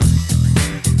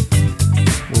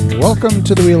Welcome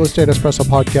to the Real Estate Espresso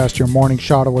Podcast, your morning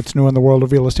shot of what's new in the world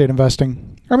of real estate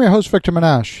investing. I'm your host, Victor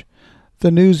Menashe. The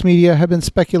news media have been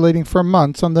speculating for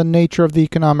months on the nature of the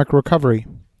economic recovery.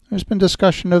 There's been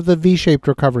discussion of the V-shaped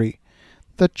recovery,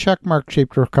 the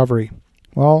checkmark-shaped recovery.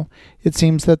 Well, it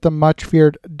seems that the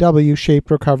much-feared W-shaped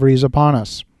recovery is upon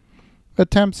us.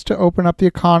 Attempts to open up the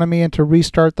economy and to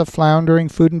restart the floundering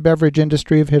food and beverage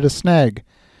industry have hit a snag.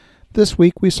 This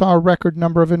week, we saw a record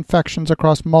number of infections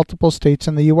across multiple states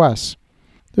in the U.S.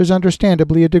 There's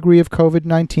understandably a degree of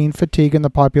COVID-19 fatigue in the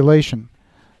population.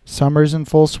 Summer's in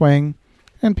full swing,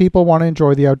 and people want to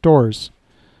enjoy the outdoors.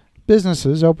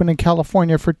 Businesses open in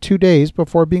California for 2 days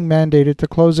before being mandated to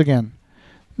close again.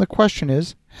 The question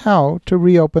is, how to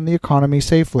reopen the economy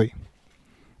safely?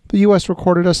 The U.S.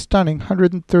 recorded a stunning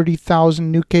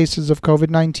 130,000 new cases of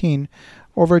COVID-19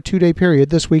 over a 2-day period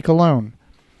this week alone.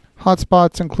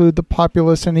 Hotspots include the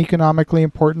populous and economically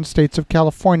important states of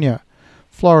California,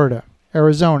 Florida,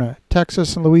 Arizona,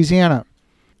 Texas, and Louisiana.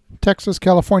 Texas,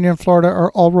 California, and Florida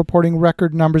are all reporting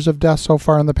record numbers of deaths so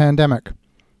far in the pandemic.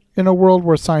 In a world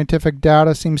where scientific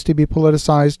data seems to be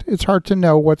politicized, it's hard to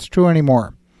know what's true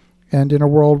anymore. And in a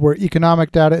world where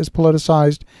economic data is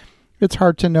politicized, it's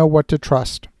hard to know what to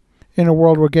trust. In a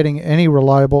world where getting any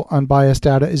reliable, unbiased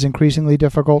data is increasingly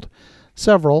difficult,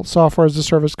 several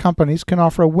software-as-a-service companies can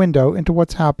offer a window into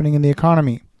what's happening in the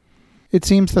economy. It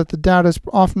seems that the data is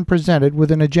often presented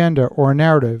with an agenda or a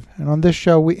narrative, and on this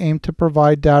show we aim to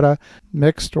provide data,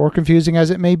 mixed or confusing as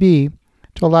it may be,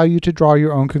 to allow you to draw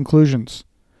your own conclusions.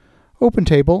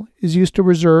 OpenTable is used to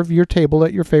reserve your table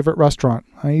at your favorite restaurant.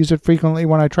 I use it frequently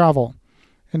when I travel.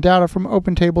 And data from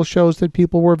OpenTable shows that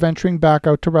people were venturing back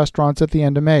out to restaurants at the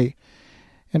end of May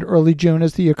and early June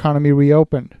as the economy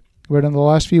reopened. But in the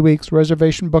last few weeks,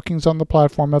 reservation bookings on the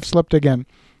platform have slipped again,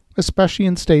 especially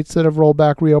in states that have rolled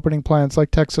back reopening plans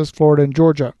like Texas, Florida, and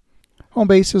Georgia.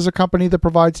 Homebase is a company that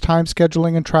provides time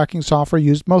scheduling and tracking software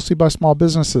used mostly by small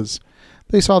businesses.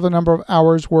 They saw the number of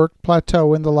hours worked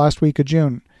plateau in the last week of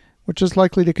June, which is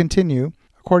likely to continue,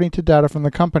 according to data from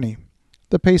the company.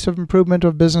 The pace of improvement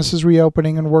of businesses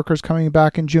reopening and workers coming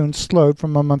back in June slowed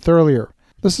from a month earlier.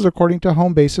 This is according to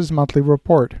Homebase's monthly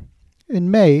report. In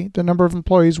May, the number of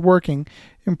employees working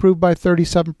improved by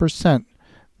 37%,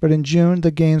 but in June,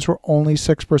 the gains were only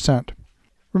 6%.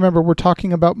 Remember, we're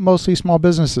talking about mostly small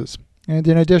businesses. And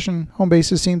in addition, Homebase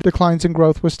has seen declines in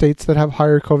growth with states that have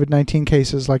higher COVID-19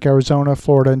 cases like Arizona,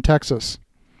 Florida, and Texas.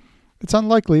 It's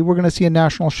unlikely we're going to see a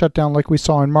national shutdown like we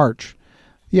saw in March.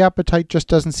 The appetite just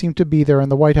doesn't seem to be there in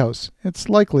the White House. It's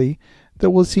likely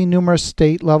that we'll see numerous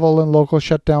state, level, and local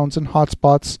shutdowns and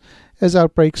hotspots as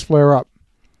outbreaks flare up.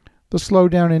 The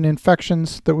slowdown in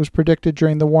infections that was predicted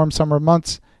during the warm summer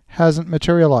months hasn't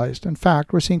materialized. In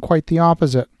fact, we're seeing quite the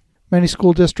opposite. Many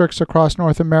school districts across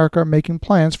North America are making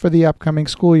plans for the upcoming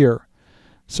school year.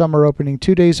 Some are opening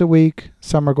 2 days a week,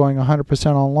 some are going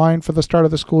 100% online for the start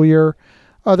of the school year,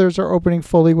 others are opening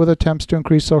fully with attempts to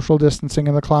increase social distancing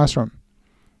in the classroom.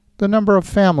 The number of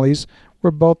families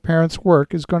where both parents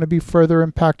work is going to be further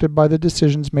impacted by the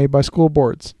decisions made by school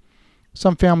boards.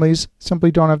 Some families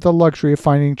simply don't have the luxury of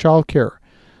finding childcare.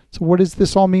 So what does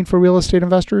this all mean for real estate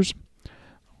investors?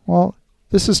 Well,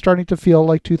 this is starting to feel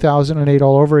like 2008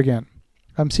 all over again.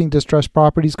 I'm seeing distressed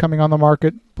properties coming on the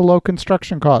market below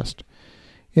construction cost.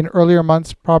 In earlier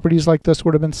months, properties like this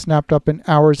would have been snapped up in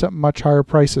hours at much higher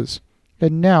prices.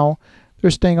 And now, they're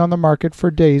staying on the market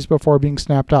for days before being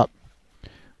snapped up.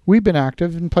 We've been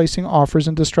active in placing offers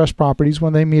in distressed properties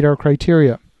when they meet our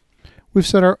criteria. We've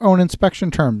set our own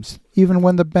inspection terms, even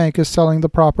when the bank is selling the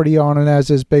property on an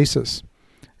as-is basis.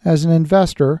 As an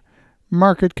investor,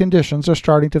 market conditions are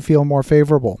starting to feel more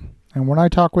favorable. And when I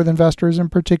talk with investors, in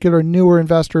particular newer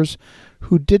investors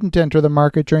who didn't enter the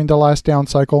market during the last down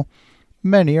cycle,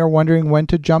 many are wondering when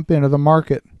to jump into the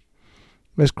market.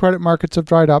 As credit markets have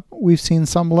dried up, we've seen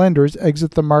some lenders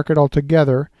exit the market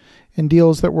altogether and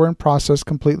deals that were in process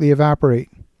completely evaporate.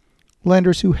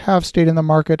 Lenders who have stayed in the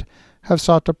market have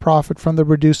sought to profit from the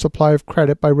reduced supply of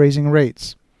credit by raising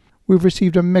rates. We've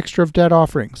received a mixture of debt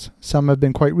offerings. Some have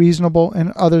been quite reasonable,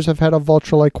 and others have had a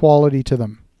vulture-like quality to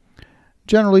them.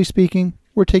 Generally speaking,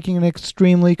 we're taking an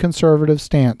extremely conservative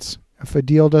stance. If a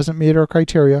deal doesn't meet our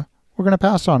criteria, we're going to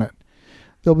pass on it.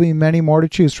 There'll be many more to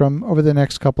choose from over the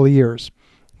next couple of years.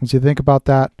 As you think about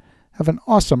that, have an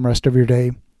awesome rest of your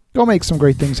day. Go make some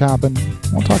great things happen.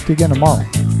 We'll talk to you again tomorrow.